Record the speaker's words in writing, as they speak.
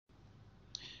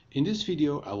In this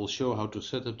video I will show how to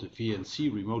set up the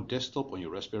VNC remote desktop on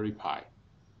your Raspberry Pi.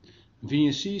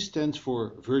 VNC stands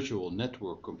for Virtual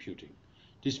Network Computing.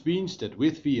 This means that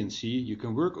with VNC you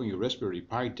can work on your Raspberry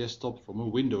Pi desktop from a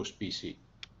Windows PC.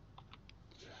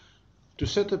 To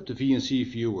set up the VNC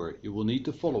Viewer you will need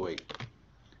the following: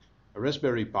 a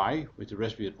Raspberry Pi with the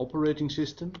Raspbian operating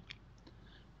system,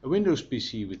 a Windows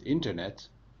PC with internet,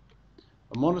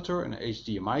 a monitor and an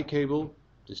HDMI cable,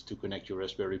 this is to connect your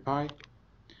Raspberry Pi,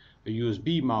 a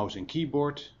USB mouse and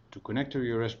keyboard to connect to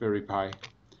your Raspberry Pi,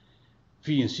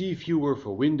 VNC Viewer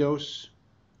for Windows,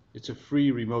 it's a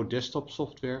free remote desktop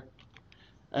software,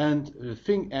 and a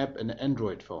FING app and an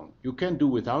Android phone. You can do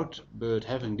without, but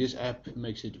having this app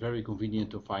makes it very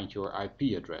convenient to find your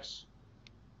IP address.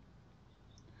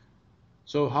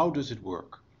 So how does it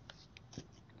work?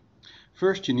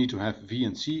 First you need to have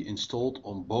VNC installed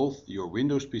on both your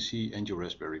Windows PC and your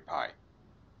Raspberry Pi.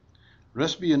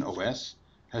 Raspbian OS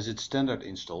has its standard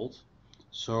installed,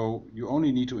 so you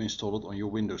only need to install it on your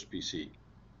Windows PC.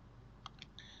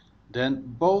 Then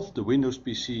both the Windows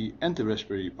PC and the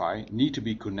Raspberry Pi need to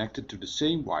be connected to the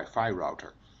same Wi-Fi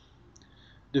router.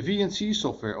 The VNC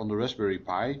software on the Raspberry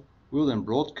Pi will then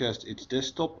broadcast its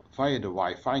desktop via the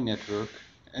Wi-Fi network,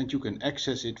 and you can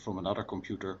access it from another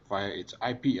computer via its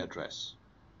IP address.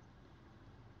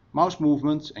 Mouse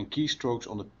movements and keystrokes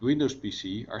on the Windows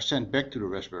PC are sent back to the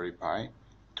Raspberry Pi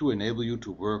to enable you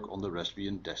to work on the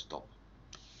Raspbian desktop.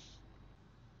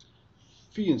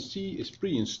 VNC is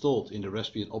pre-installed in the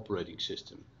Raspbian operating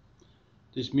system.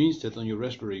 This means that on your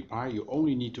Raspberry Pi you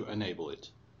only need to enable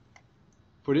it.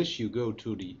 For this you go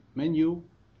to the menu,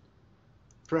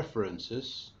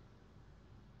 Preferences,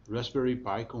 Raspberry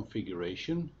Pi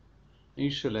Configuration, and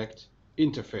you select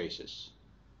Interfaces.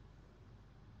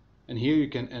 And here you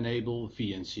can enable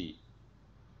VNC.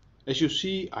 As you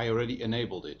see, I already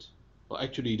enabled it. Well,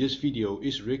 actually this video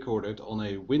is recorded on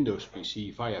a Windows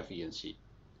PC via VNC.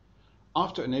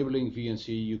 After enabling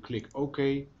VNC you click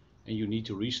OK and you need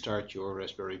to restart your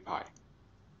Raspberry Pi.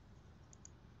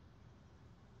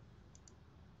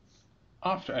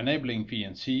 After enabling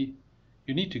VNC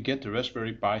you need to get the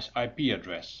Raspberry Pi's IP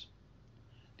address.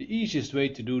 The easiest way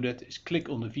to do that is click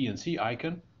on the VNC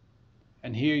icon,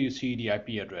 and here you see the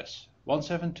IP address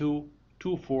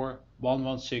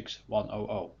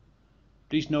 172.24.116.100.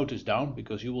 Please note this down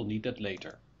because you will need that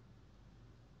later.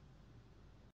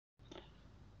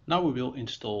 Now we will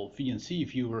install VNC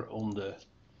Viewer on the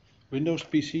Windows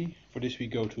PC. For this we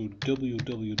go to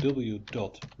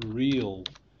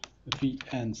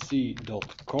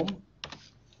www.realvnc.com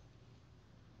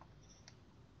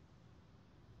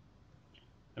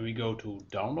and we go to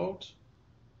Download.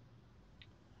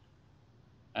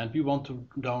 And we want to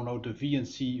download the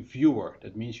VNC Viewer.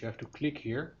 That means you have to click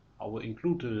here. I will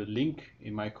include the link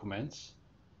in my comments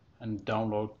and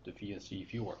download the VNC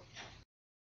Viewer.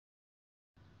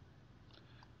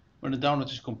 When the download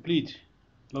is complete,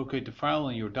 locate the file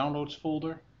in your Downloads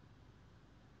folder.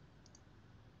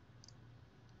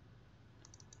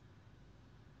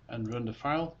 And run the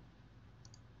file.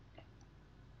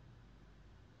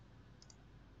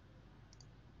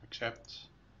 Accept.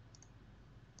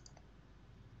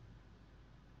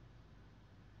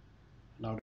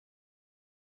 Now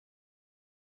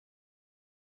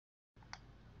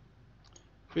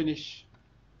finish.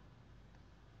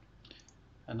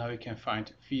 And now you can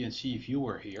find VNC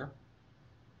Viewer here.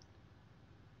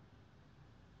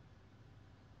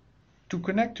 To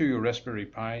connect to your Raspberry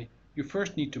Pi, you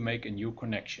first need to make a new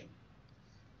connection.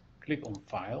 Click on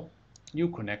File, New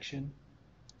Connection,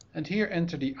 and here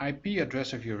enter the IP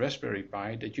address of your Raspberry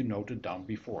Pi that you noted down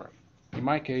before. In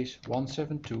my case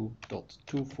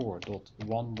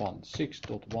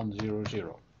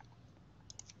 172.24.116.100.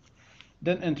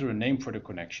 Then enter a name for the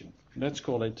connection. Let's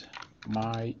call it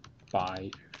My Pi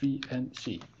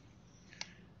VNC.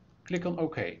 Click on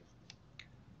OK.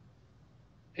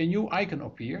 A new icon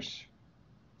appears.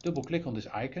 Double click on this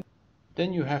icon.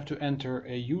 Then you have to enter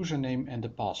a username and a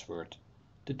password.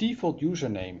 The default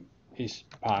username is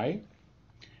Pi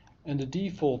and the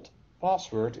default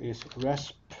password is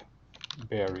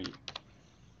Raspberry.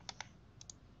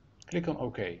 Click on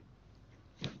OK.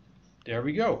 There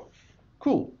we go.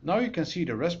 Cool, now you can see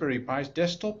the Raspberry Pi's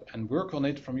desktop and work on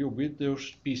it from your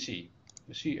Windows PC.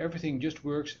 You see everything just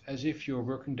works as if you're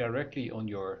working directly on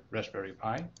your Raspberry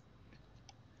Pi.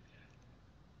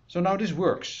 So now this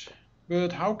works,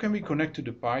 but how can we connect to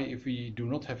the Pi if we do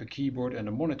not have a keyboard and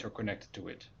a monitor connected to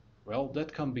it? Well,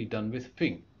 that can be done with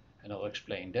FING, and I'll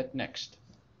explain that next.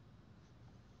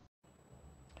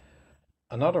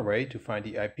 Another way to find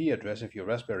the IP address of your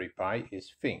Raspberry Pi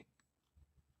is FING.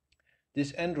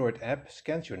 This Android app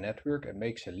scans your network and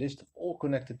makes a list of all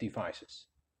connected devices.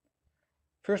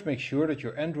 First, make sure that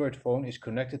your Android phone is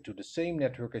connected to the same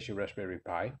network as your Raspberry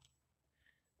Pi.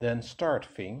 Then start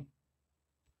FING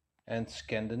and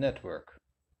scan the network.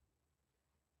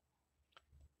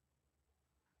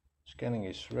 Scanning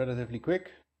is relatively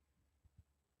quick.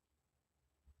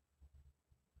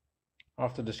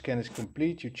 After the scan is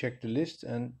complete, you check the list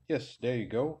and yes, there you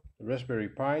go. The Raspberry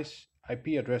Pi's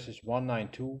IP address is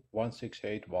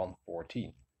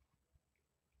 192.168.114.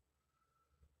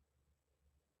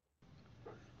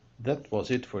 That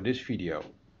was it for this video.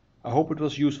 I hope it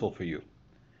was useful for you.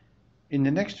 In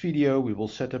the next video we will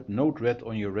set up Node-RED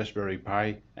on your Raspberry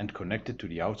Pi and connect it to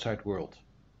the outside world.